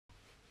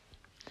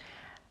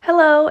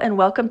Hello, and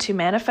welcome to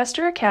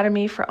Manifestor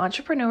Academy for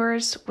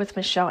Entrepreneurs with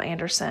Michelle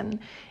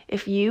Anderson.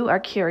 If you are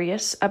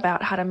curious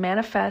about how to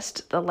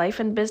manifest the life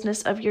and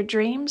business of your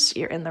dreams,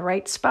 you're in the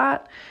right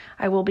spot.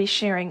 I will be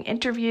sharing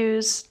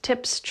interviews,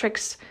 tips,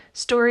 tricks,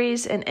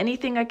 stories, and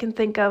anything I can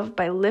think of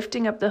by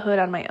lifting up the hood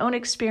on my own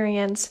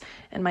experience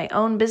and my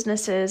own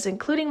businesses,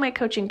 including my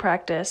coaching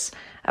practice,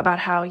 about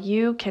how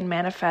you can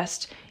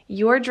manifest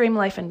your dream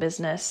life and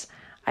business.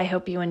 I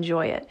hope you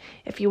enjoy it.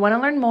 If you want to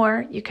learn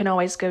more, you can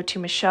always go to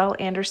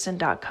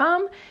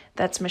michelleanderson.com.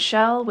 That's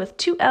Michelle with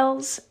two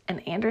L's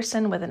and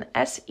Anderson with an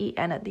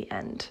S-E-N at the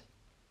end.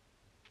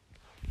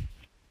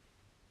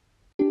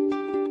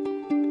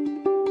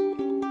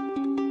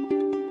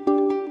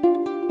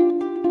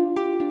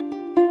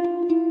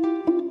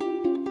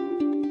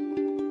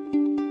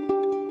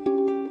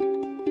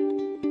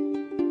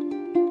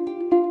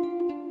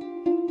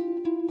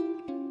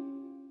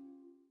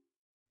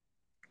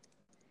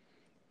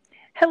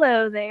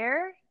 Hello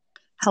there.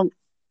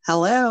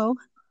 Hello.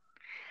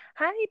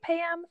 Hi,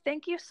 Pam.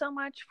 Thank you so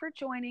much for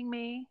joining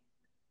me.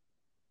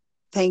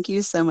 Thank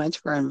you so much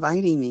for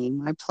inviting me.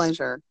 My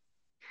pleasure.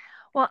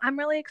 Well, I'm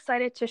really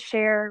excited to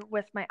share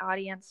with my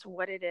audience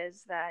what it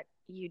is that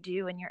you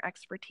do and your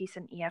expertise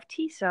in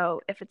EFT.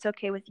 So, if it's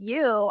okay with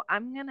you,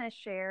 I'm going to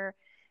share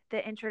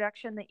the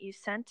introduction that you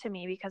sent to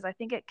me because I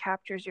think it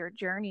captures your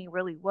journey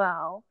really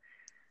well.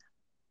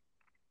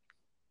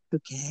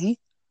 Okay.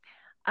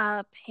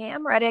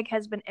 Pam Reddick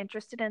has been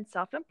interested in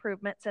self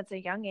improvement since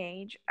a young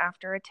age.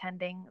 After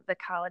attending the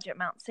college at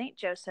Mount St.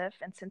 Joseph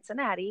in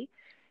Cincinnati,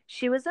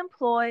 she was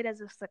employed as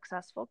a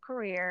successful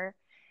career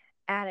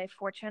at a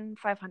Fortune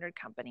 500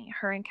 company.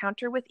 Her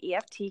encounter with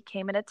EFT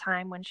came at a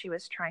time when she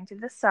was trying to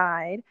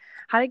decide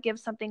how to give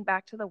something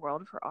back to the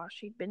world for all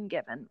she'd been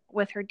given.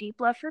 With her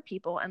deep love for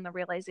people and the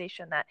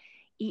realization that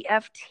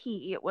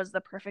EFT was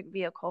the perfect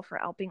vehicle for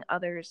helping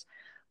others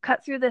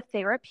cut through the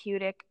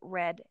therapeutic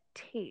red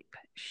tape,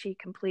 she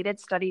completed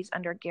studies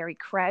under Gary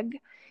Craig,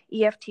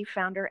 EFT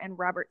founder, and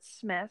Robert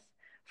Smith,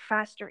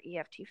 Faster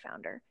EFT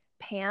founder.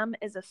 Pam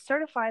is a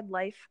certified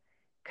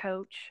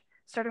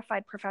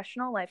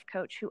professional life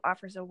coach who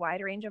offers a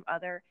wide range of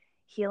other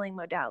healing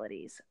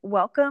modalities.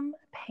 Welcome,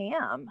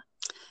 Pam.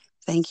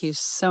 Thank you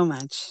so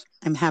much.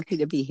 I'm happy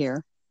to be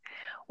here.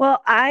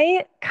 Well,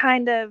 I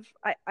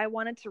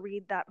wanted to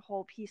read that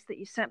whole piece that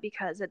you sent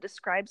because it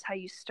describes how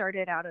you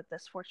started out at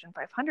this Fortune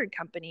 500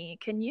 company.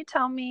 Can you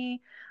tell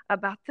me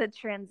about the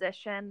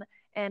transition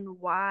and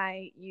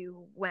why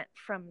you went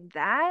from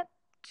that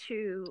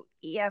to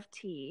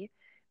EFT?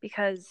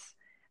 Because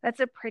that's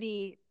a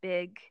pretty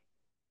big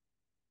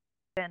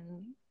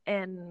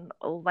and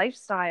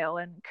lifestyle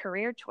and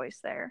career choice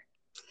there.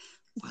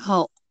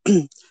 Well,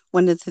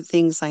 one of the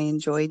things I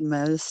enjoyed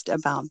most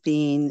about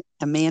being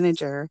a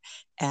manager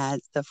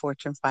at the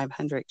Fortune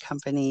 500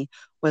 company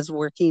was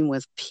working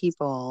with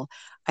people.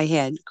 I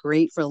had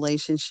great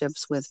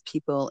relationships with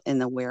people in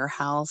the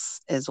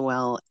warehouse as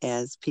well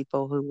as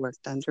people who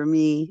worked under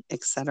me,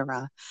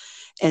 etc.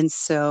 And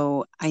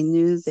so I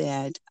knew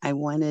that I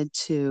wanted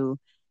to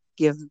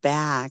give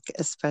back,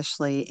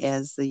 especially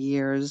as the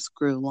years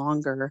grew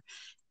longer.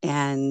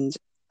 And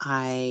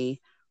I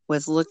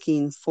was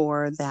looking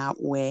for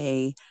that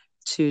way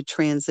to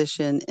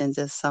transition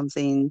into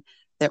something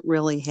that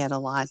really had a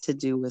lot to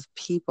do with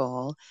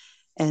people.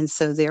 And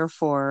so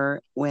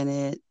therefore,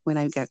 when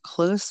I got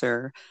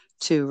closer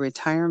to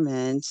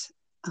retirement,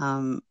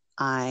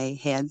 I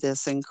had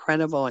this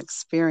incredible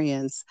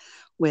experience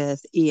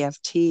with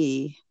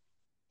EFT,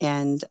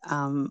 and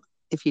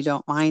if you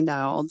don't mind,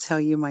 I'll tell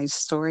you my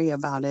story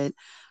about it.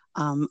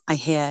 I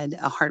had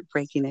a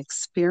heartbreaking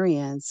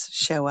experience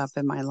show up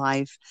in my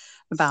life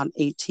about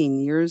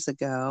 18 years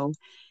ago.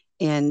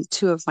 And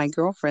two of my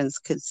girlfriends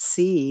could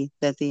see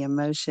that the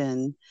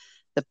emotion,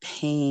 the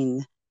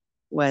pain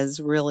was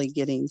really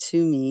getting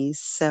to me.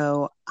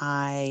 So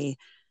I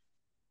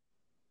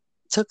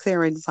took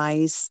their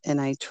advice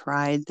and I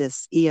tried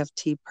this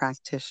EFT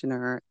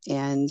practitioner,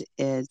 and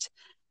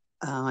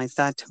I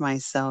thought to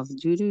myself,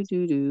 do, do,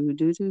 do, do,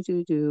 do, do,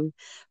 do, do.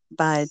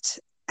 But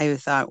I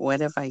thought,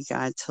 what have I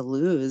got to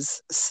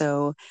lose?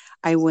 So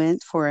I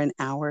went for an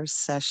hour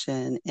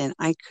session and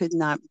I could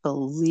not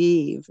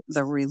believe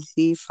the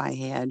relief I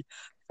had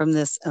from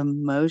this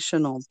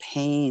emotional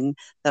pain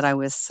that I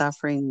was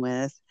suffering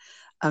with.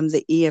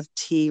 The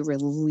EFT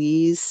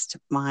released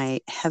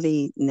my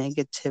heavy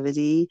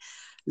negativity,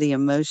 the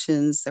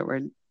emotions that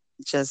were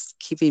just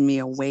keeping me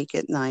awake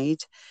at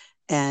night,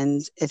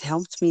 and it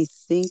helped me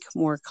think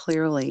more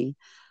clearly.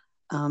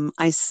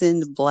 I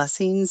send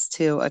blessings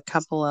to a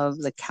couple of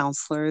the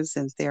counselors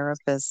and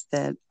therapists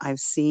that I've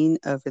seen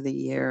over the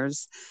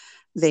years.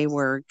 They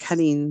were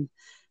cutting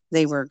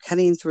they were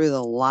cutting through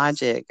the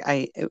logic.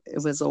 It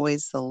was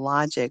always the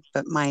logic,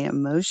 but my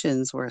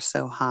emotions were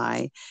so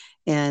high.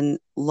 And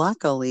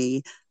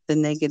luckily, the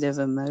negative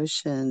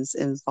emotions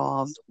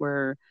involved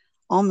were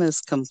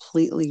almost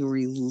completely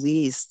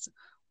released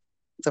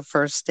the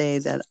first day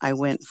that I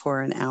went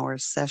for an hour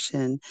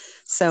session.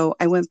 So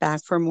I went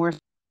back for more,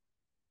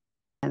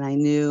 and I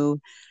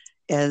knew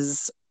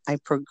as I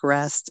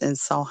progressed and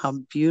saw how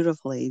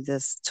beautifully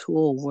this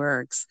tool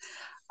works,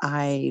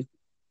 I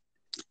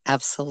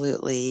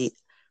absolutely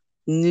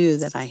knew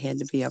that I had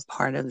to be a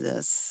part of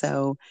this.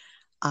 So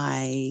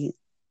I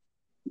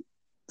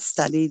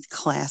studied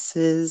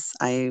classes.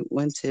 I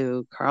went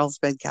to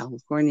Carlsbad,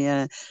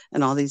 California,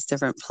 and all these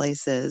different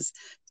places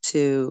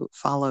to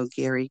follow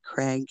Gary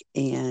Craig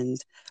and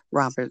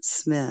Robert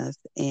Smith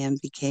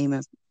and became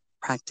a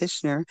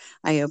practitioner.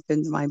 I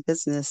opened my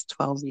business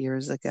 12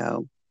 years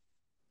ago.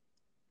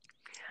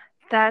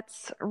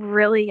 That's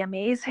really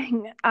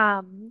amazing.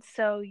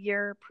 So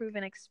your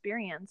proven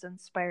experience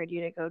inspired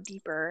you to go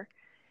deeper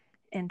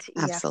into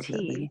EFT.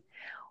 Absolutely.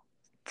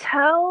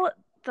 Tell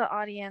the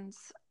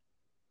audience,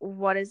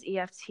 what is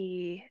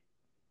EFT?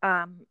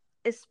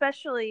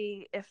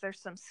 Especially if there's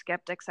some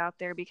skeptics out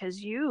there,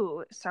 because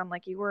you sound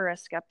like you were a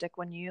skeptic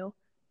when you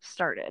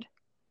started.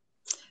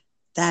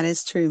 That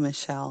is true,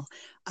 Michelle.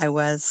 I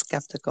was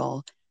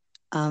skeptical.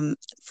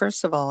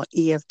 First of all,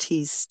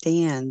 EFT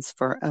stands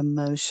for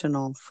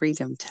Emotional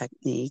Freedom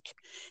Technique,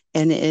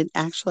 and it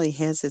actually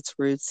has its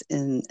roots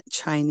in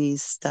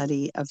Chinese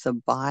study of the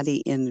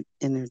body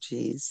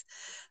energies.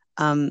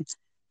 Um,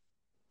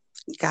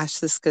 Gosh,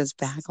 this goes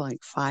back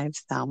like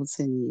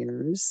 5,000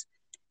 years,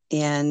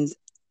 and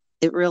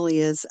it really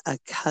is a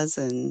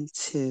cousin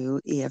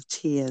to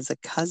EFT, is a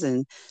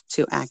cousin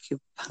to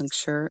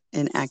acupuncture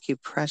and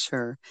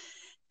acupressure.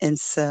 And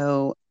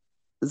so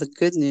the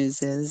good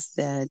news is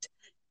that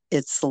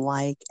it's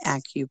like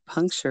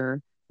acupuncture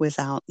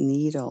without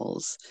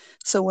needles.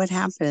 So what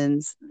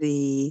happens?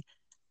 The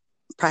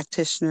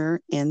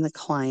practitioner and the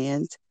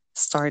client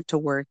start to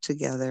work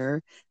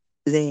together.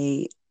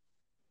 They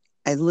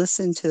I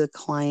listen to the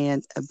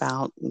client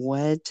about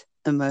what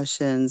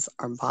emotions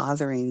are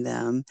bothering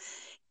them,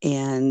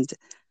 and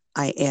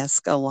I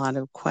ask a lot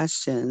of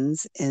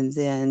questions, and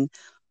then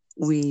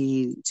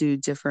we do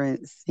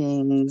different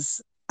things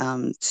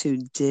to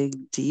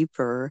dig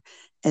deeper.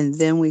 And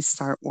then we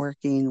start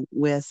working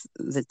with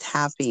the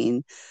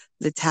tapping.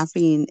 The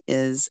tapping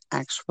is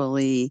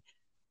actually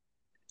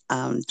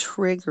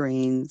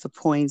triggering the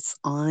points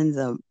on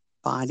the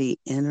body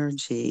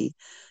energy.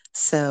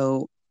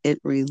 So it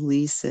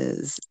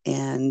releases,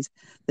 and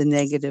the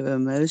negative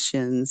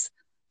emotions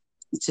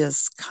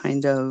just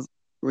kind of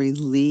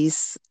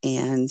release,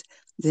 and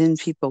then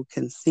people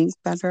can think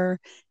better.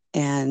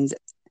 And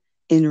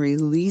in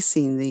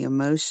releasing the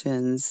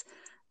emotions,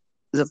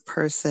 the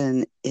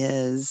person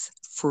is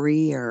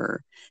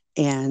freer.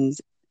 And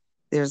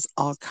there's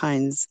all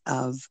kinds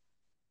of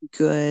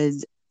good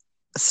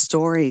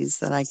stories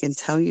that I can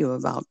tell you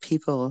about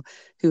people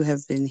who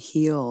have been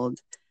healed.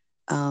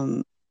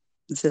 Um,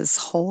 this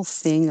whole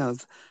thing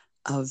of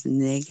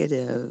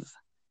negative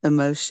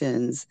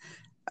emotions,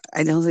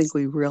 I don't think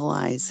we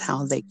realize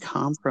how they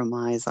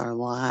compromise our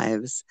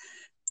lives.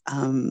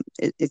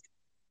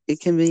 It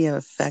can be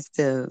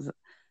effective.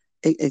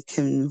 It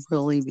can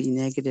really be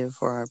negative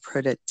for our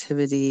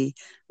productivity,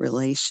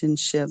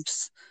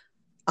 relationships,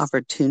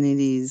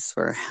 opportunities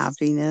for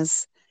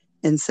happiness.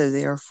 And so,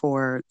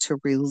 therefore, to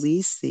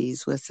release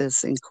these with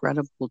this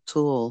incredible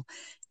tool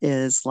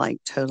is like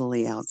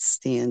totally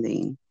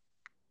outstanding.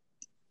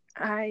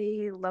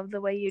 I love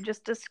the way you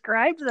just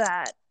described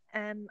that.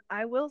 And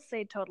I will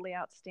say totally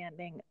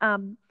outstanding.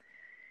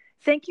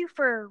 Thank you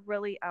for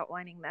really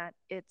outlining that.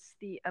 It's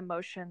the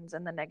emotions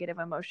and the negative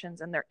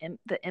emotions and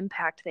the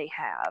impact they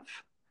have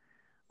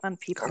on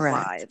people's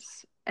Correct.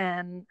 lives.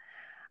 And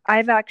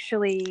I've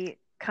actually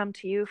come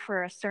to you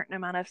for a certain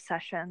amount of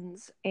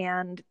sessions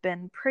and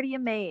been pretty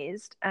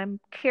amazed. I'm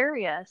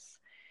curious,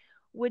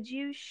 would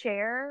you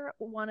share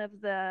one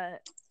of the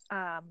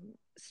um,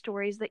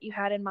 stories that you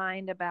had in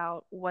mind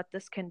about what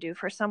this can do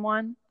for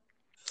someone?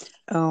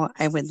 Oh,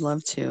 I would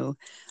love to.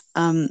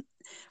 Um,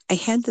 I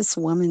had this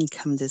woman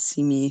come to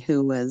see me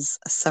who was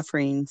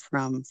suffering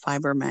from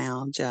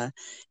fibromyalgia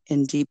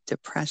and deep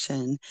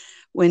depression.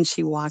 When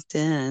she walked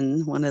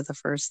in, one of the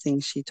first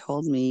things she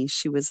told me,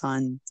 she was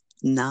on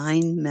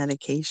 9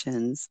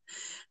 medications.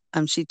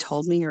 She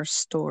told me her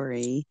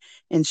story,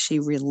 and she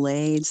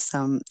relayed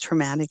some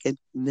traumatic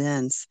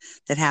events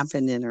that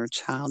happened in her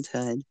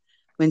childhood.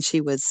 When she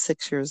was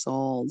 6 years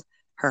old,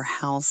 her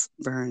house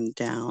burned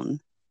down.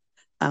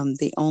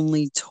 The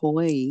only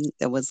toy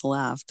that was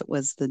left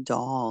was the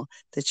doll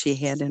that she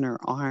had in her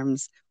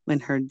arms when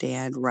her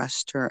dad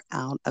rushed her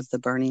out of the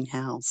burning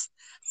house.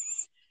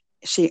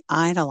 She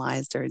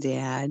idolized her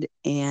dad,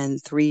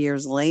 and 3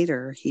 years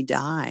later, he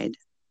died.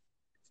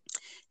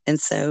 And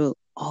so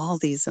all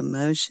these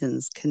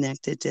emotions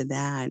connected to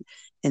that,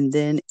 and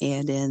then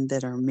add in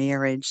that our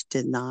marriage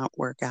did not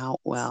work out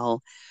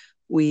well.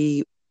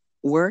 We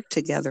worked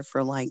together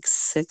for like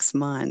 6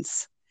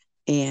 months,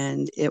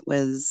 and it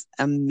was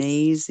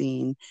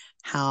amazing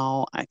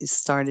how I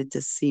started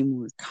to see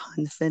more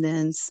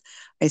confidence.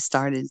 I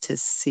started to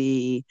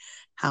see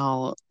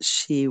how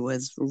she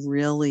was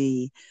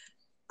really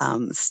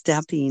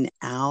stepping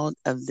out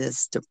of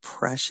this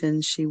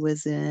depression she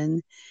was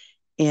in.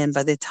 And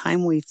by the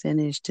time we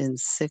finished in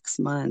 6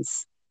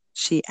 months,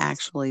 she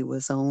actually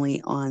was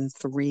only on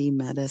 3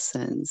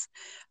 medicines.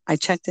 I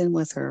checked in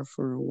with her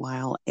for a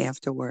while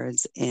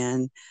afterwards,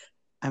 and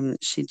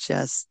she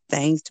just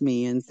thanked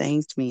me and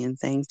thanked me and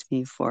thanked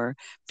me for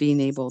being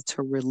able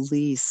to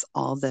release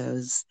all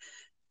those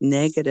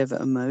negative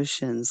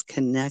emotions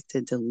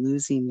connected to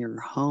losing your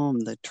home,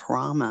 the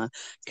trauma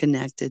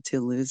connected to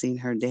losing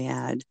her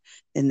dad.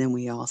 And then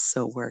we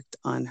also worked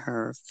on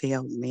her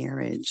failed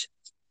marriage.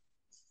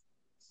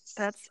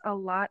 That's a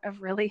lot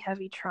of really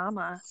heavy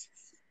trauma.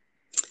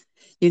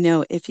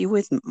 If you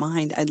wouldn't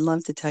mind, I'd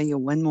love to tell you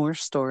one more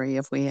story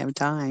if we have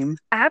time.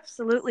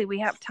 Absolutely, we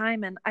have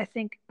time, and I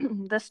think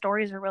the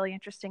stories are really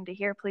interesting to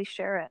hear. Please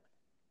share it.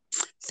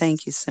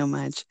 Thank you so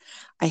much.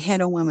 I had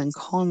a woman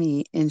call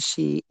me and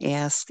she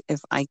asked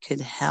if I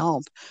could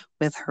help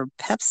with her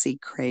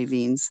Pepsi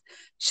cravings.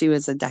 She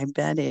was a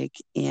diabetic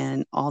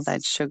and all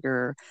that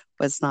sugar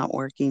was not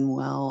working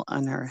well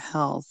on her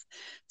health.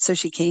 So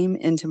she came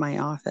into my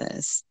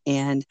office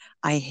and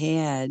I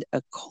had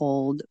a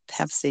cold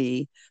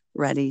Pepsi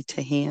ready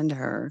to hand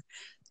her.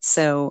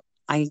 So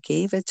I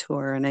gave it to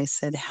her and I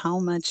said, "How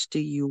much do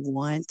you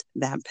want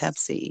that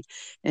Pepsi?"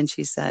 And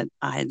she said,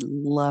 "I'd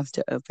love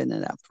to open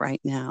it up right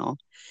now."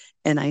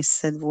 And I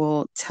said,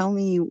 "Well, tell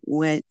me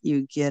what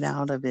you get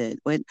out of it.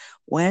 What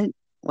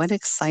what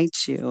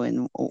excites you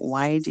and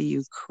why do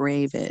you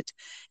crave it?"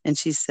 And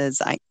she says,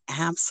 "I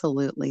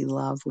absolutely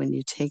love when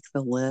you take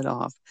the lid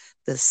off,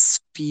 the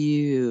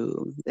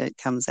spew that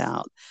comes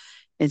out."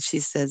 And she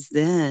says,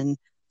 "Then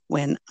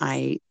when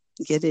I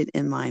get it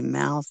in my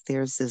mouth,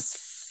 there's this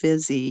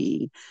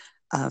fizzy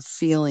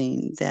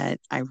feeling that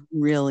I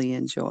really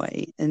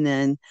enjoy. And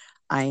then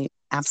I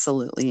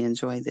absolutely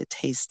enjoy the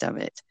taste of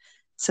it."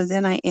 So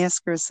then I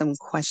ask her some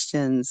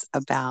questions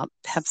about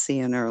Pepsi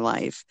in her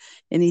life.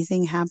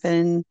 Anything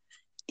happen?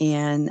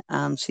 And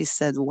she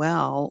said,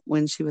 well,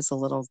 when she was a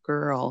little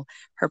girl,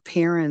 her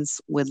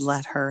parents would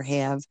let her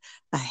have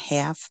a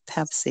half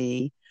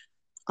Pepsi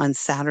on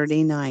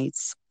Saturday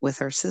nights with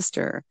her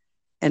sister,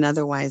 and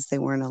otherwise they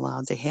weren't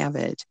allowed to have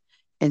it.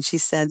 And she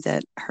said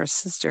that her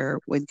sister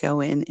would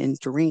go in and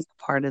drink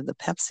part of the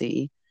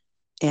Pepsi,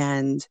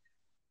 and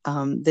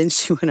then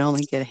she would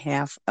only get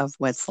half of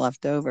what's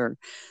left over.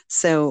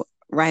 So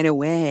right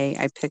away,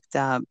 I picked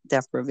up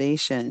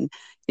deprivation.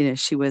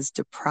 She was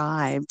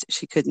deprived.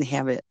 She couldn't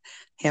have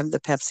the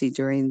Pepsi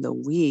during the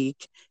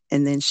week,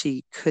 and then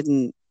she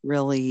couldn't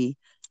really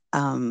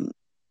um,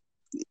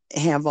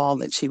 have all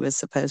that she was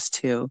supposed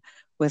to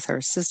with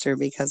her sister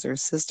because her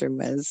sister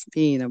was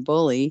being a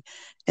bully.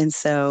 And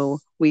so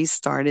we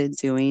started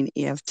doing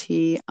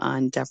EFT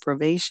on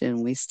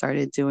deprivation. We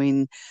started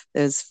doing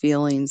those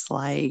feelings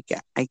like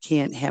I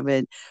can't have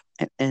it.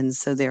 And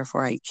so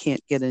therefore I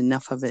can't get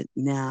enough of it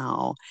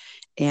now.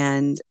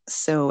 And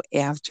so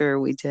after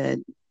we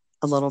did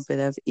a little bit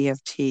of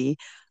EFT,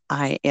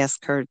 I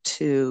asked her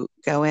to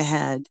go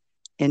ahead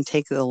and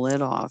take the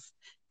lid off,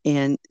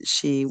 and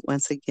she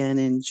once again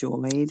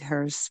enjoyed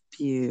her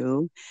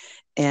spew.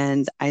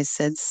 And I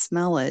said,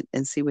 "Smell it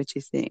and see what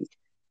you think."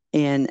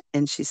 And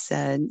she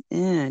said,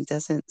 it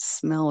doesn't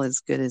smell as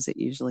good as it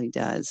usually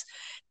does.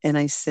 And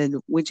I said,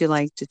 "Would you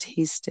like to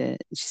taste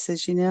it?" And she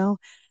says,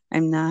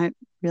 "I'm not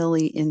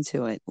really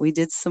into it." We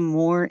did some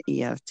more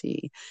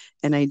EFT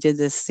and I did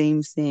the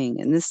same thing.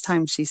 And this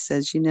time she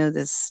says,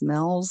 "This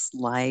smells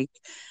like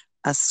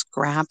a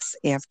scraps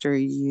after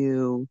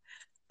you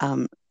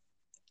um,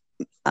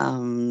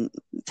 um,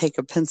 take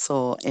a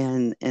pencil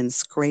and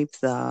scrape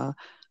the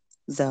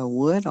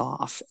wood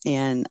off."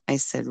 And I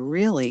said,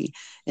 "Really?"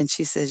 And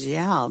she says,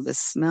 "Yeah, the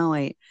smell.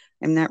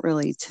 I'm not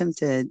really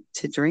tempted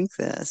to drink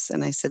this."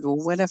 And I said, "Well,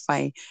 what if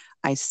I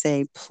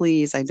say,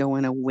 please, I don't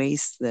want to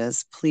waste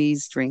this.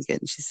 Please drink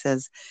it." And she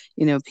says,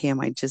 "Pam,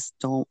 I just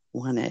don't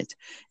want it."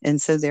 And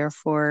so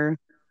therefore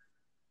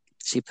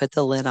she put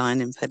the lid on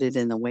and put it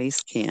in the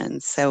waste can.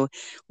 So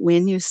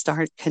when you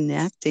start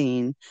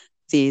connecting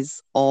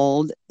these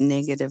old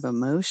negative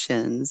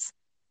emotions,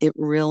 it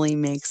really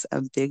makes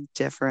a big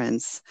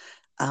difference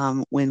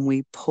when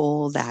we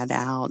pull that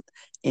out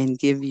and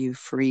give you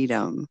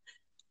freedom.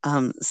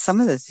 Some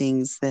of the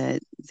things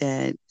that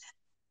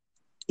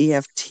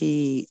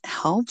EFT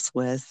helps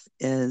with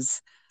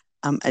is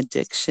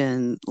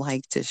addiction,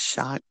 like to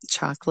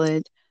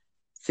chocolate,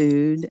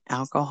 food,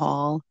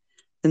 alcohol.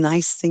 The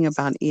nice thing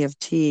about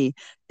EFT,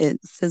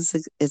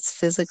 it's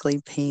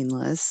physically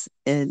painless.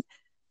 It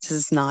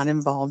does not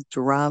involve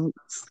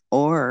drugs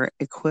or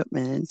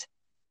equipment.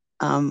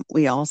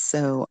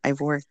 I've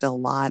worked a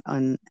lot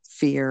on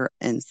fear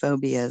and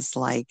phobias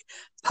like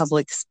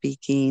public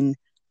speaking,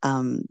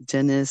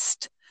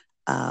 dentist,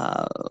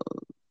 uh,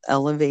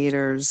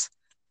 elevators,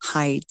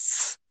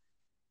 heights,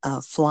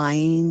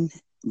 flying,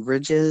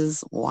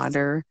 bridges,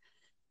 water,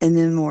 and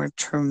then more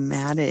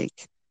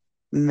traumatic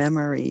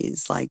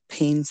memories like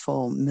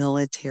painful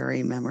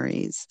military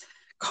memories,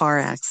 car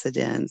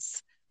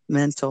accidents,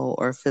 mental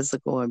or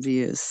physical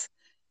abuse.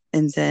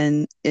 And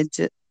then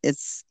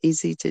it's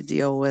easy to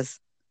deal with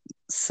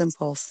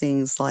simple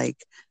things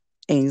like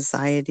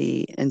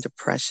anxiety and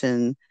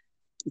depression,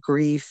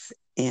 grief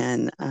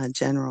and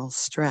general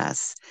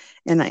stress.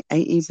 And I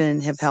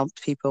even have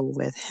helped people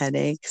with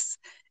headaches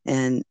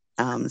and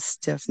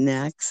stiff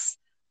necks,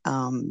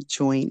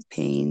 joint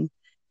pain,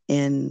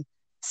 and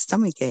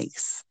stomach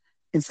aches.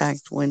 In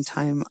fact, one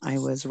time I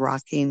was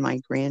rocking my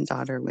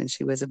granddaughter when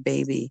she was a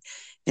baby,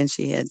 and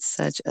she had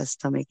such a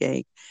stomach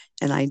ache.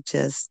 And I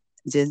just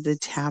did the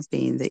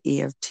tapping, the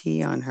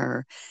EFT on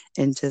her,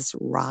 and just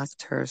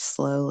rocked her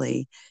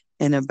slowly.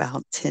 In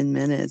about 10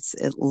 minutes,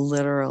 it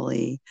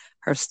literally,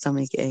 her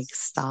stomach ache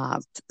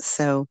stopped.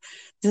 So,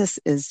 this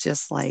is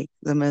just like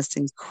the most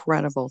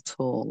incredible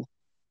tool.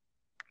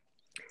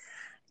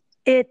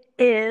 It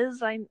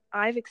is.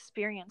 I've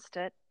experienced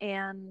it.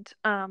 And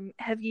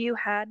have you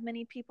had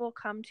many people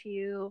come to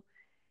you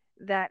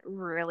that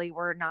really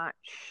were not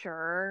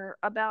sure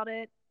about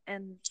it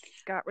and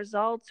got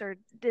results, or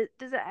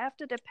does it have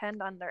to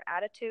depend on their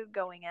attitude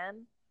going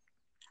in?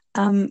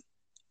 Um,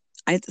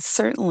 it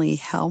certainly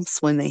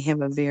helps when they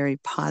have a very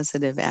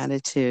positive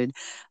attitude.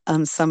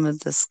 Some of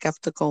the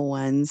skeptical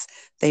ones,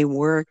 they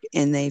work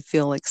and they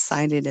feel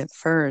excited at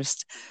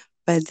first,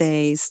 but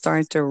they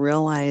start to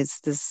realize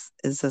this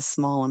is a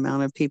small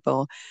amount of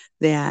people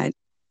that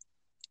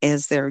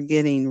as they're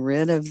getting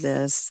rid of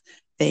this,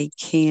 they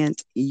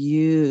can't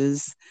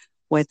use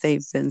what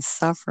they've been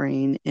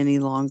suffering any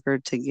longer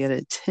to get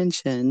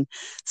attention.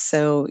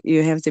 So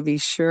you have to be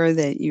sure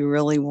that you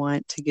really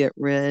want to get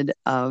rid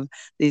of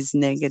these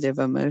negative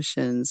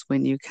emotions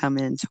when you come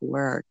into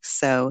work.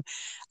 So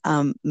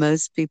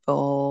most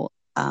people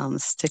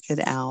stick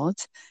it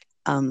out.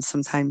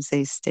 Sometimes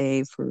they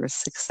stay for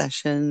 6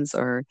 sessions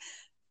or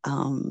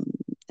um,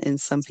 and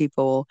some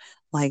people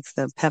like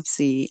the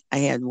Pepsi. I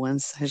had one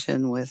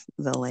session with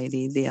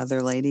the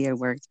other lady I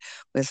worked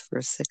with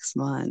for 6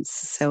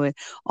 months. So it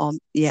all,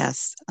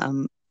 yes,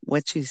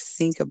 what you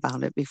think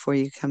about it before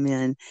you come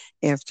in,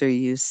 after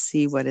you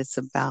see what it's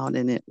about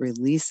and it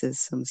releases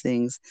some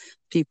things,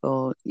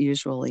 people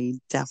usually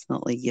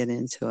definitely get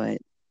into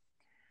it.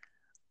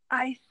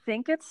 I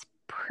think it's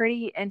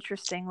pretty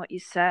interesting what you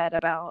said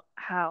about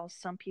how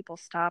some people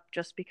stop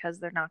just because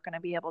they're not going to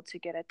be able to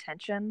get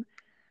attention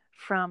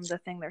from the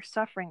thing they're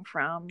suffering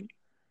from.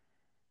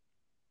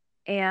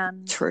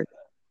 And True.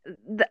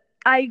 th-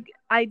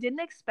 I didn't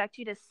expect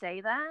you to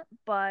say that,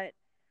 but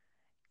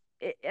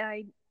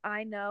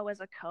I know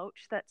as a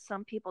coach that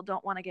some people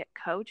don't want to get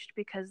coached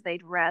because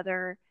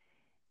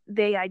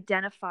they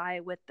identify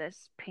with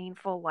this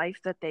painful life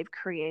that they've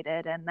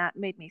created, and that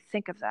made me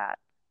think of that.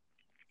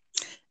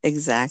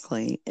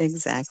 Exactly,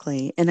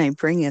 exactly. And I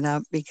bring it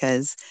up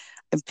because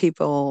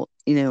people,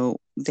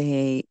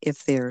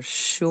 if they're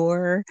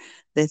sure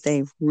that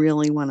they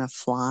really want to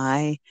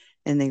fly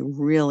and they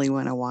really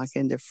want to walk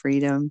into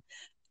freedom,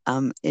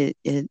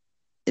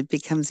 it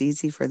becomes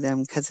easy for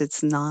them because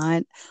it's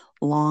not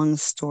long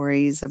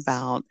stories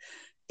about,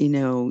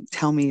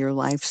 tell me your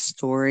life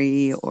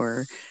story,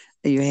 or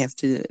you have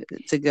to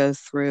go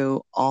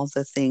through all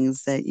the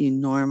things that you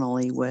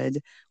normally would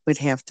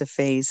have to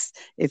face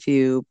if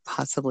you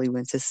possibly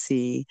went to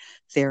see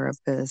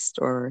therapist,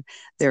 or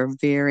they're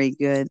very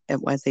good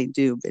at what they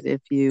do, but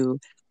if you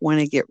want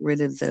to get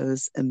rid of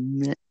those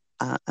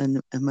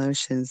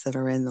emotions that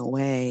are in the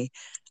way,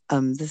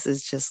 this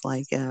is just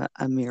like a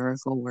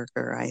miracle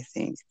worker, I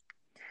think.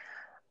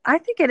 I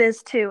think it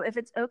is too. If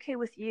it's okay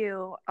with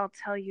you, I'll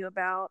tell you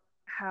about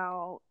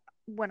how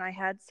when I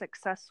had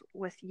success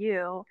with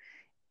you,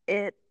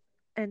 it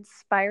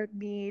inspired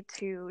me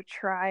to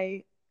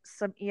try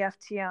some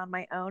EFT on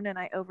my own and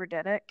I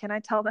overdid it. Can I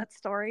tell that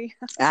story?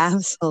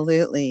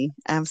 Absolutely.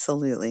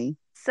 Absolutely.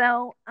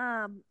 So,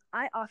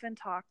 I often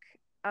talk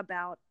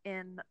about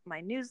in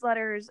my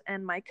newsletters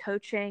and my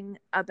coaching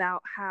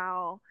about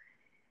how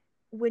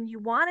when you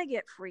want to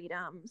get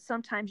freedom,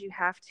 sometimes you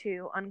have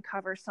to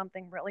uncover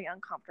something really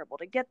uncomfortable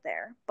to get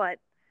there, but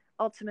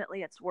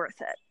ultimately it's worth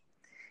it.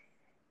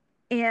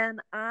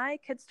 And I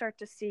could start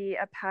to see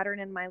a pattern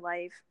in my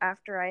life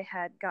after I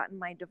had gotten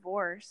my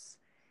divorce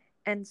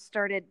and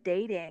started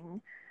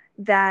dating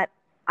that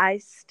I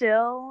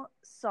still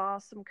saw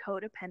some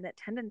codependent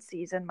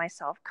tendencies in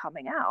myself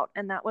coming out.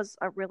 And that was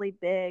a really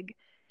big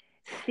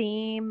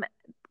theme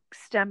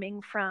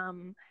stemming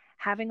from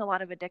having a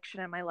lot of addiction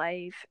in my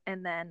life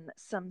and then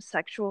some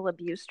sexual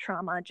abuse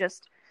trauma.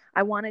 Just,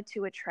 I wanted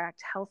to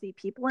attract healthy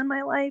people in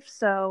my life.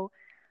 So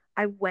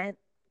I went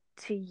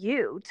to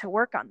you to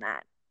work on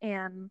that.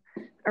 And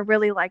I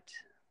really liked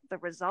the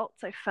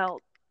results. I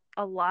felt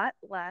a lot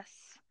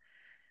less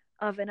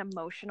of an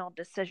emotional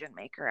decision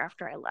maker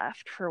after I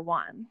left, for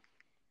one.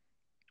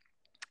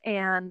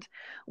 And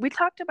we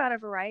talked about a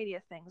variety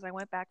of things. I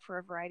went back for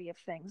a variety of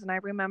things. And I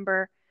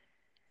remember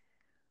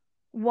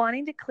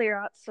wanting to clear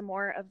out some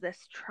more of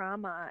this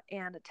trauma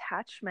and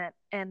attachment.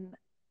 And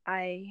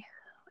I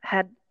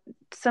had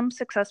some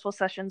successful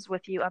sessions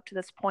with you up to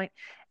this point,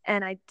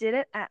 and I did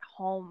it at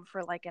home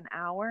for like an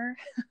hour.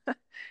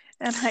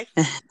 And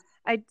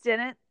I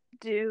didn't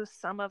do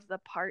some of the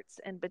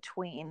parts in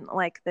between,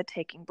 like the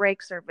taking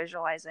breaks or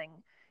visualizing,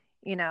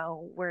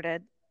 where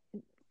to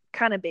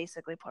kind of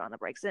basically put on the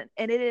brakes. And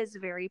it is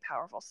very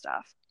powerful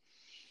stuff.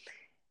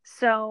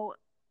 So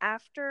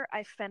after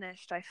I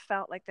finished, I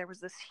felt like there was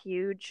this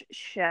huge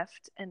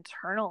shift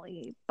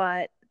internally.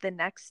 But the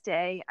next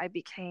day, I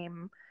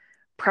became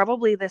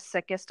probably the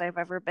sickest I've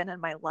ever been in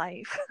my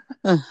life.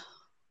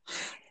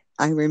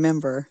 I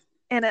remember.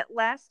 And it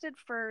lasted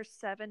for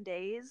 7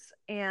 days.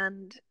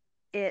 And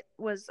it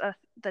was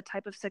the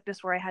type of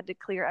sickness where I had to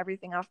clear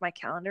everything off my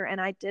calendar.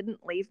 And I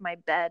didn't leave my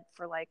bed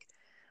for like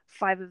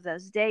 5 of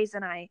those days.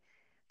 And I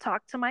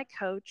talked to my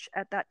coach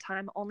at that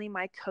time. Only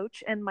my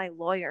coach and my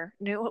lawyer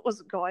knew what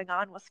was going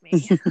on with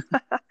me.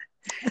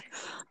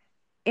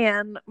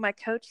 And my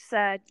coach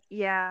said,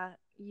 yeah,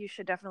 you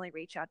should definitely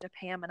reach out to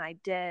Pam. And I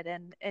did.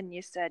 And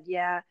you said,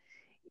 yeah,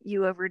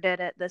 you overdid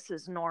it. This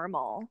is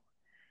normal.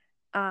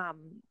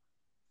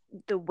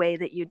 The way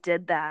that you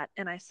did that.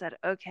 And I said,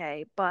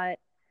 okay, but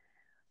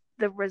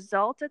the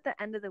result at the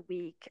end of the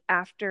week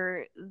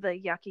after the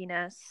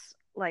yuckiness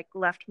like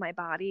left my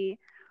body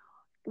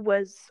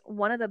was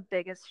one of the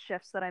biggest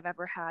shifts that I've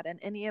ever had in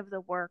any of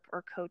the work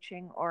or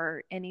coaching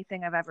or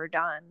anything I've ever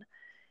done.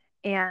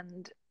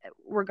 And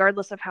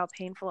regardless of how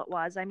painful it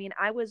was, I mean,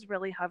 I was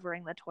really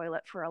hovering the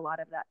toilet for a lot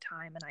of that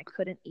time, and I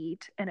couldn't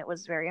eat, and it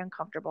was very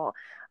uncomfortable.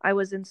 I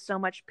was in so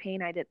much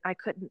pain, I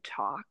couldn't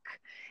talk.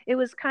 It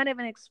was kind of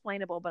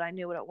inexplainable, but I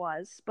knew what it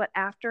was. But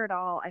after it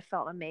all, I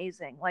felt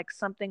amazing, like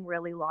something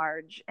really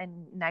large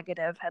and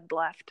negative had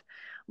left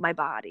my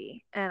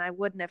body, and I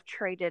wouldn't have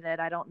traded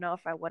it. I don't know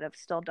if I would have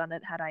still done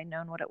it had I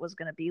known what it was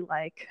going to be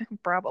like.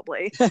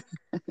 Probably.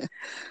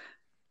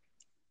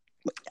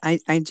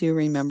 I do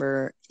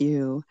remember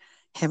you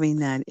having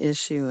that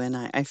issue, and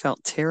I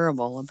felt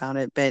terrible about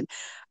it, but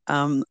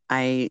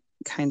I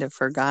kind of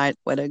forgot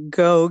what a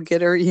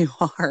go-getter you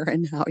are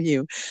and how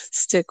you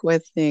stick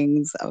with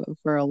things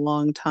for a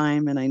long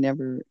time. And I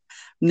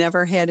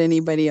never had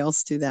anybody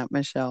else do that,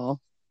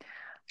 Michelle.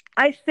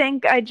 I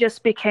think I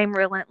just became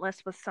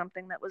relentless with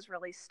something that was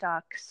really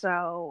stuck.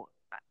 So,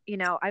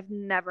 I've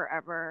never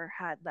ever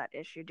had that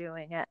issue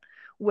doing it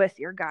with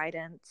your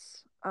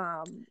guidance.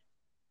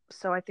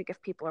 So I think if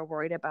people are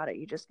worried about it,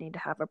 you just need to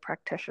have a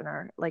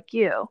practitioner like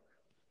you.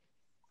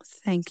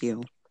 Thank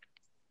you.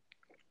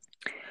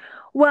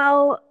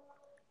 Well,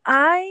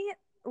 I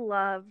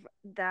love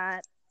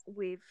that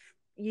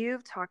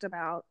you've talked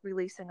about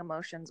releasing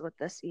emotions with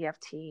this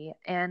EFT,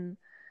 and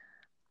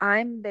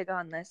I'm big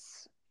on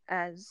this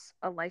as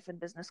a life and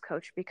business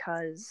coach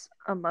because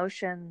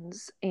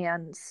emotions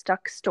and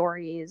stuck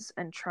stories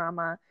and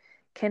trauma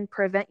can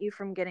prevent you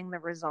from getting the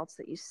results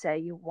that you say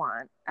you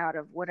want out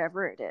of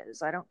whatever it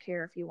is. I don't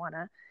care if you want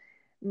to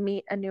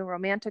meet a new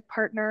romantic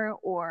partner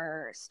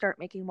or start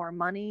making more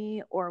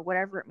money or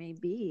whatever it may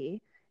be.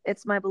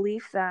 It's my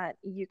belief that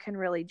you can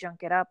really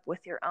junk it up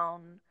with your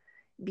own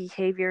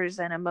behaviors,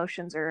 and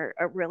emotions are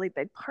a really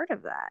big part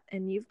of that.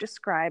 And you've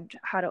described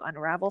how to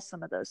unravel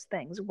some of those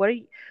things.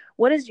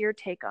 What is your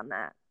take on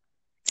that?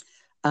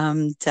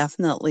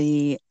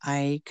 Definitely,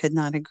 I could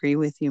not agree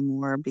with you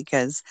more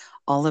because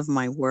all of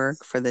my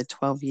work for the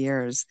 12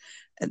 years,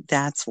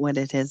 that's what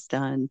it has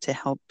done to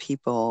help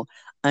people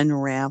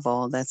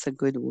unravel. That's a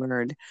good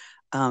word.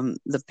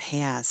 The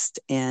past.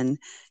 And,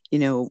 you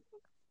know,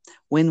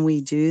 when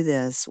we do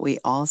this, we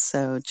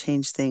also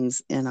change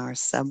things in our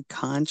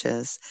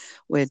subconscious,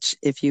 which,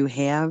 if you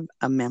have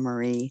a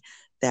memory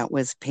that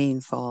was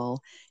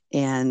painful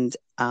and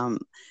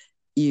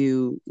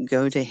you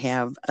go to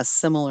have a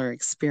similar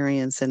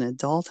experience in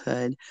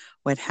adulthood,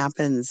 what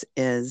happens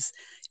is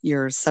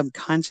your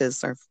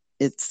subconscious are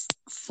it's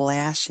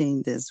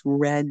flashing this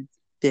red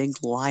big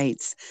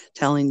lights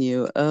telling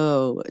you,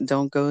 oh,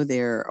 don't go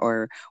there,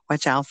 or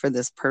watch out for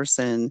this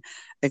person,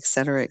 et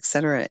cetera, et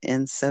cetera.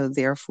 And so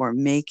therefore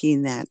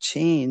making that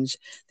change,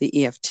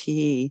 the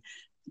EFT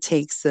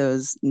takes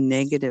those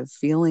negative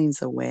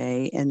feelings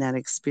away and that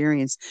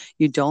experience.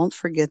 You don't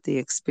forget the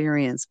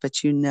experience,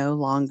 but you no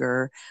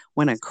longer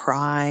want to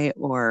cry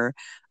or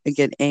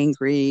get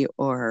angry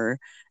or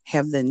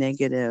have the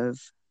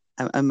negative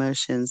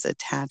emotions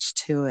attached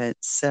to it.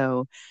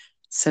 So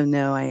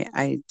no,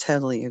 I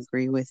totally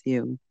agree with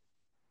you.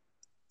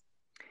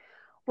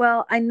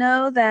 Well, I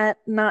know that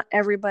not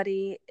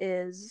everybody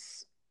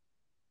is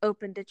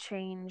open to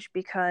change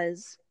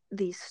because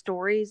these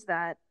stories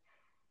that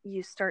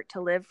you start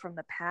to live from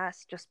the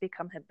past just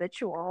become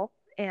habitual,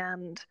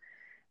 and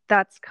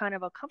that's kind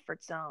of a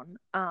comfort zone.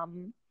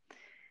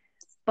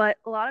 But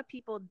a lot of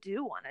people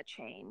do want to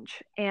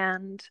change.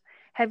 And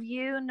have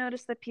you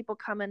noticed that people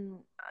come in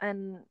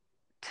and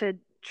to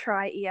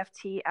try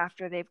EFT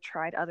after they've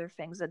tried other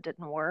things that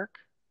didn't work?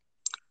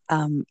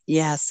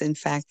 Yes, in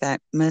fact,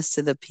 that most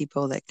of the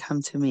people that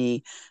come to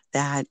me,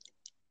 that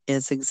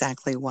is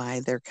exactly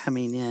why they're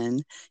coming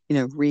in,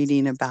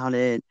 reading about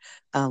it,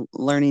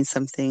 learning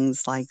some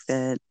things like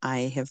that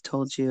I have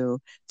told you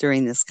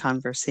during this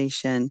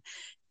conversation.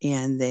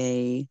 And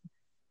they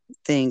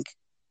think,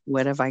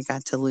 what have I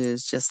got to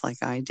lose? Just like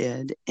I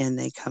did. And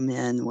they come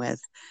in with,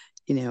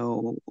 you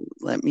know,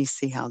 let me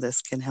see how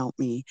this can help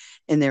me.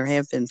 And there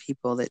have been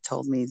people that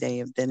told me they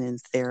have been in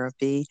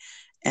therapy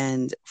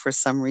and for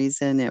some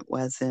reason it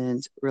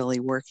wasn't really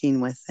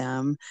working with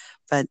them.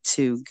 But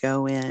to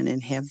go in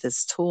and have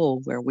this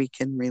tool where we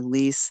can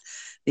release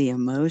the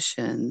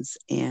emotions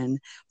and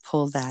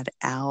pull that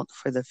out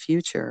for the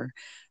future,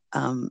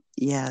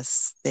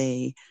 yes,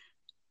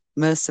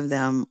 most of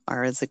them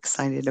are as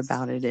excited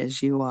about it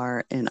as you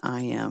are and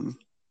I am.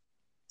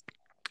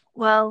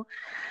 Well,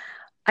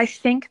 I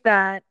think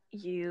that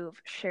you've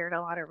shared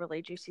a lot of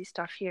really juicy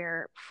stuff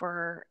here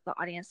for the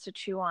audience to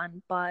chew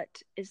on, but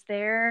is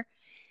there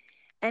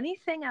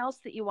anything else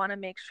that you want to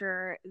make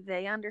sure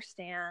they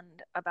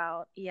understand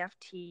about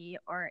EFT,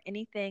 or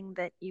anything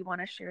that you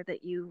want to share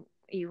that you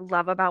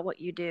love about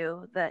what you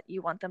do that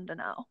you want them to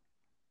know?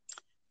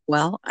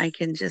 Well, I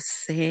can just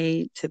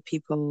say to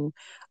people,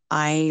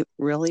 I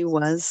really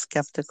was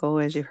skeptical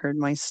as you heard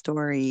my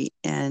story.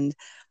 And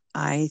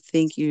I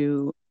think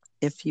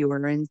if you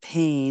are in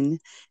pain,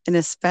 and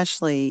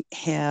especially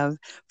have,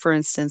 for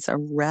instance, a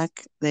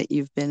wreck that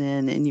you've been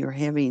in and you're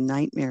having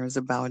nightmares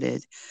about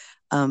it,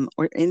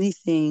 or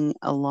anything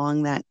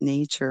along that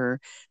nature,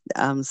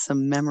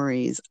 some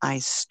memories, I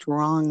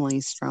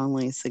strongly,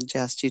 strongly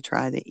suggest you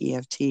try the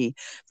EFT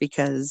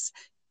because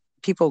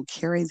people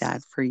carry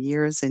that for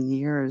years and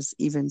years,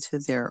 even to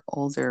their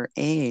older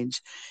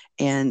age,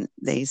 and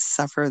they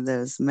suffer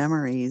those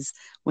memories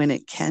when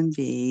it can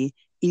be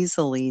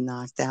easily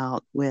knocked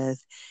out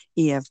with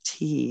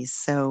EFT.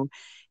 So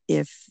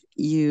if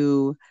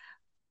you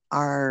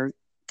are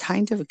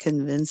kind of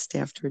convinced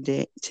after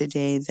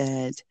today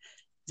that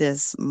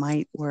this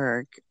might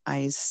work,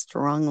 I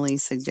strongly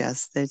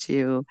suggest that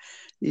you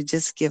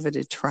just give it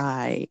a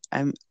try.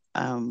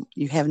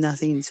 You have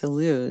nothing to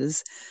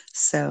lose,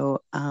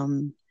 so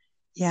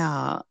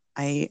yeah.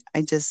 I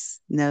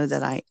just know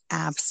that I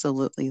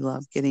absolutely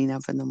love getting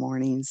up in the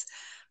mornings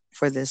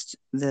for this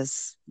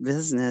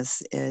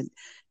business. It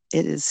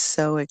is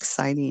so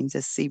exciting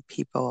to see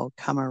people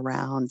come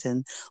around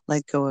and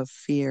let go of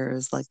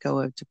fears, let go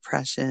of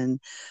depression,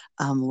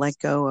 let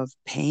go of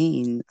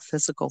pain,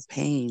 physical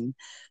pain,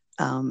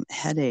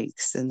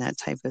 headaches and that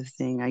type of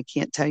thing. I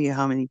can't tell you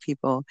how many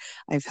people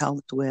I've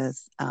helped with,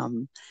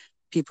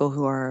 people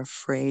who are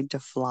afraid to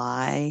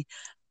fly,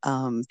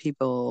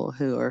 people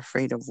who are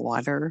afraid of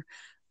water,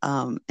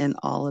 and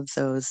all of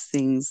those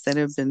things that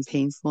have been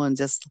painful and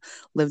just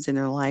lived in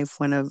their life.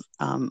 One of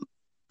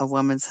a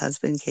woman's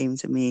husband came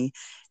to me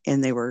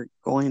and they were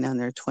going on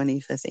their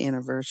 25th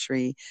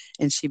anniversary,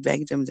 and she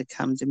begged him to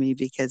come to me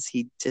because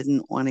he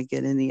didn't want to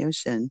get in the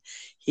ocean.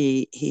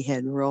 He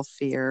had real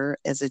fear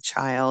as a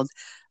child.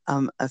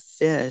 A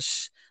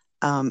fish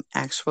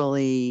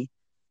actually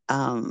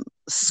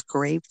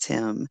scraped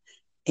him,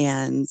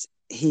 and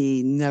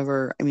he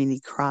never, I mean,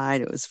 he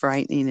cried. It was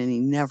frightening, and he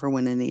never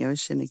went in the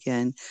ocean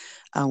again.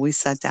 We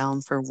sat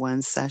down for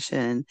one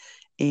session,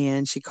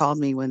 and she called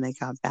me when they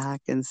got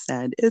back and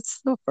said,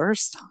 "It's the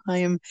first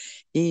time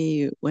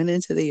he went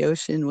into the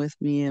ocean with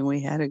me, and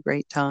we had a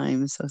great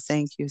time. So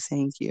thank you,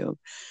 thank you."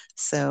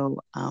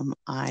 So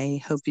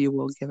I hope you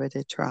will give it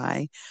a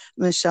try.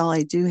 Michelle,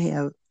 I do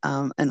have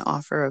an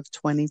offer of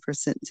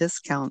 20%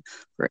 discount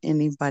for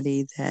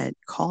anybody that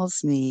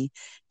calls me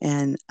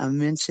and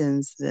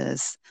mentions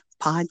this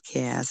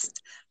podcast.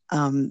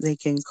 They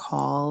can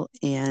call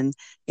and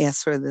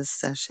ask for this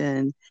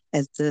session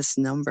at this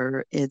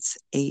number. It's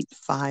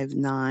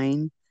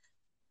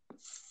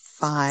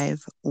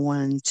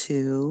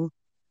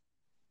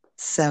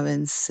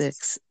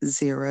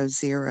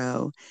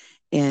 859-512-7600.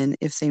 And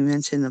if they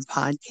mention the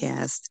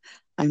podcast,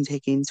 I'm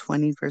taking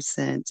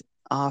 20%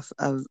 off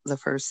of the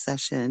first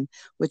session,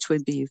 which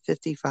would be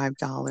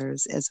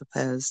 $55 as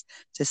opposed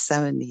to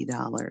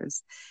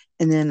 $70.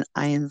 And then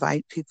I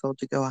invite people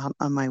to go out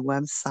on my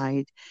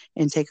website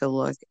and take a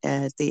look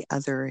at the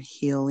other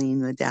healing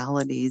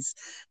modalities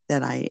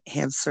that I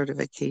have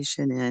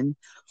certification in.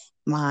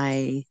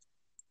 My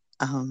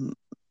um,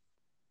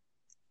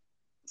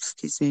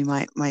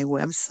 my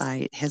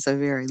website has a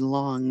very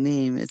long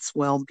name. It's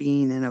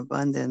Wellbeing and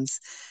Abundance.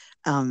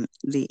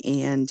 The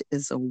and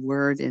is a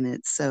word in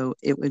it, so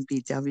it would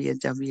be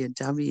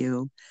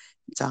www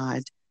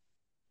dot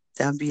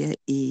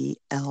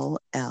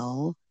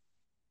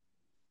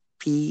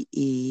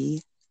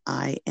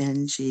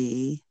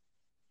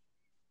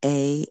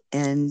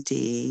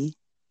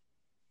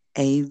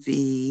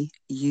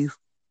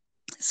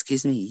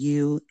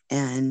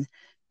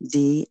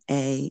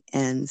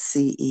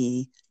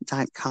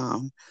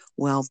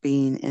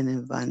well-being and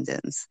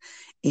abundance.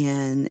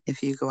 And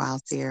if you go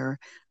out there,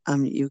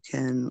 you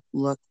can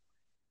look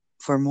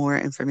for more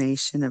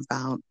information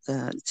about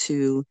the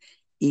two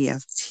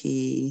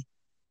EFT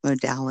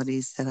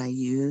modalities that I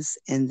use,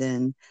 and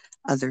then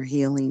other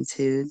healing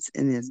tools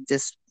and the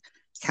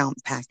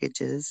discount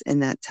packages.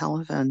 And that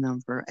telephone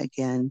number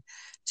again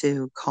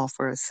to call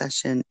for a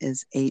session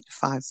is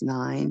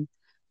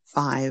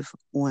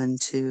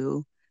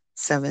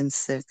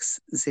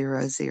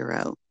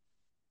 859-512-7600.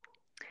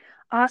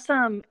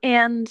 Awesome.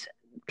 And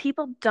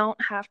people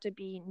don't have to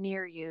be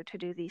near you to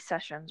do these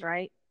sessions,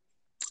 right?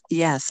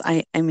 Yes,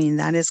 I mean,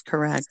 that is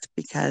correct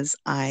because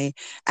I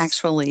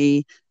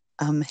actually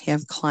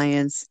have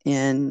clients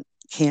in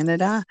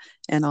Canada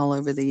and all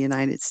over the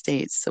United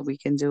States. So we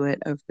can do it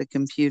over the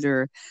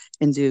computer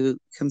and do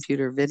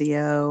computer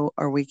video,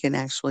 or we can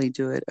actually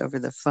do it over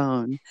the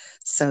phone.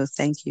 So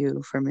thank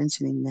you for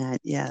mentioning that.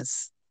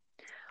 Yes.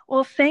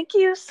 Well, thank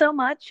you so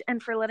much,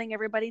 and for letting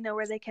everybody know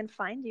where they can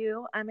find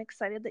you. I'm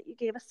excited that you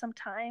gave us some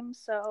time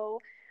so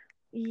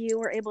you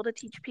were able to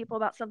teach people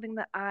about something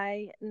that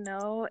I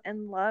know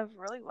and love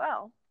really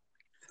well.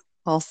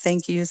 Well,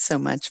 thank you so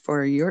much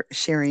for your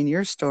sharing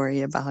your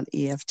story about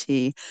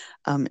EFT.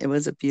 It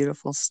was a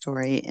beautiful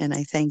story, and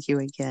I thank you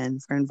again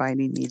for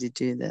inviting me to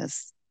do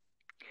this.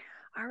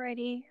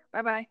 Alrighty,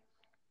 bye-bye.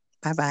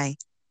 Bye-bye.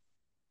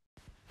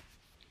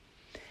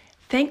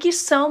 Thank you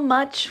so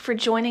much for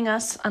joining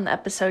us on the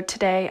episode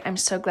today. I'm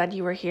so glad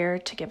you were here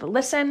to give a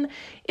listen.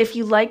 If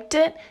you liked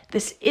it,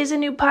 this is a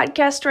new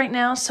podcast right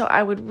now, so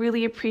I would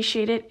really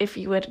appreciate it if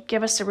you would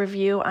give us a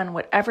review on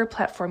whatever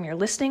platform you're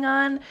listening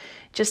on,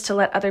 just to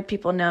let other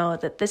people know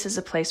that this is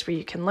a place where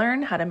you can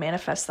learn how to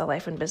manifest the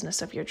life and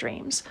business of your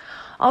dreams.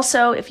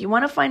 Also, if you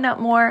want to find out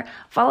more,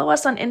 follow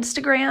us on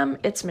Instagram.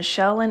 It's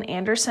Michelle and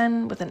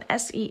Anderson with an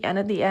SEN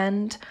at the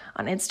end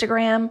on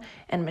Instagram,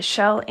 and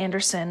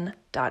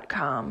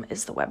michelleanderson.com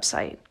is the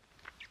website.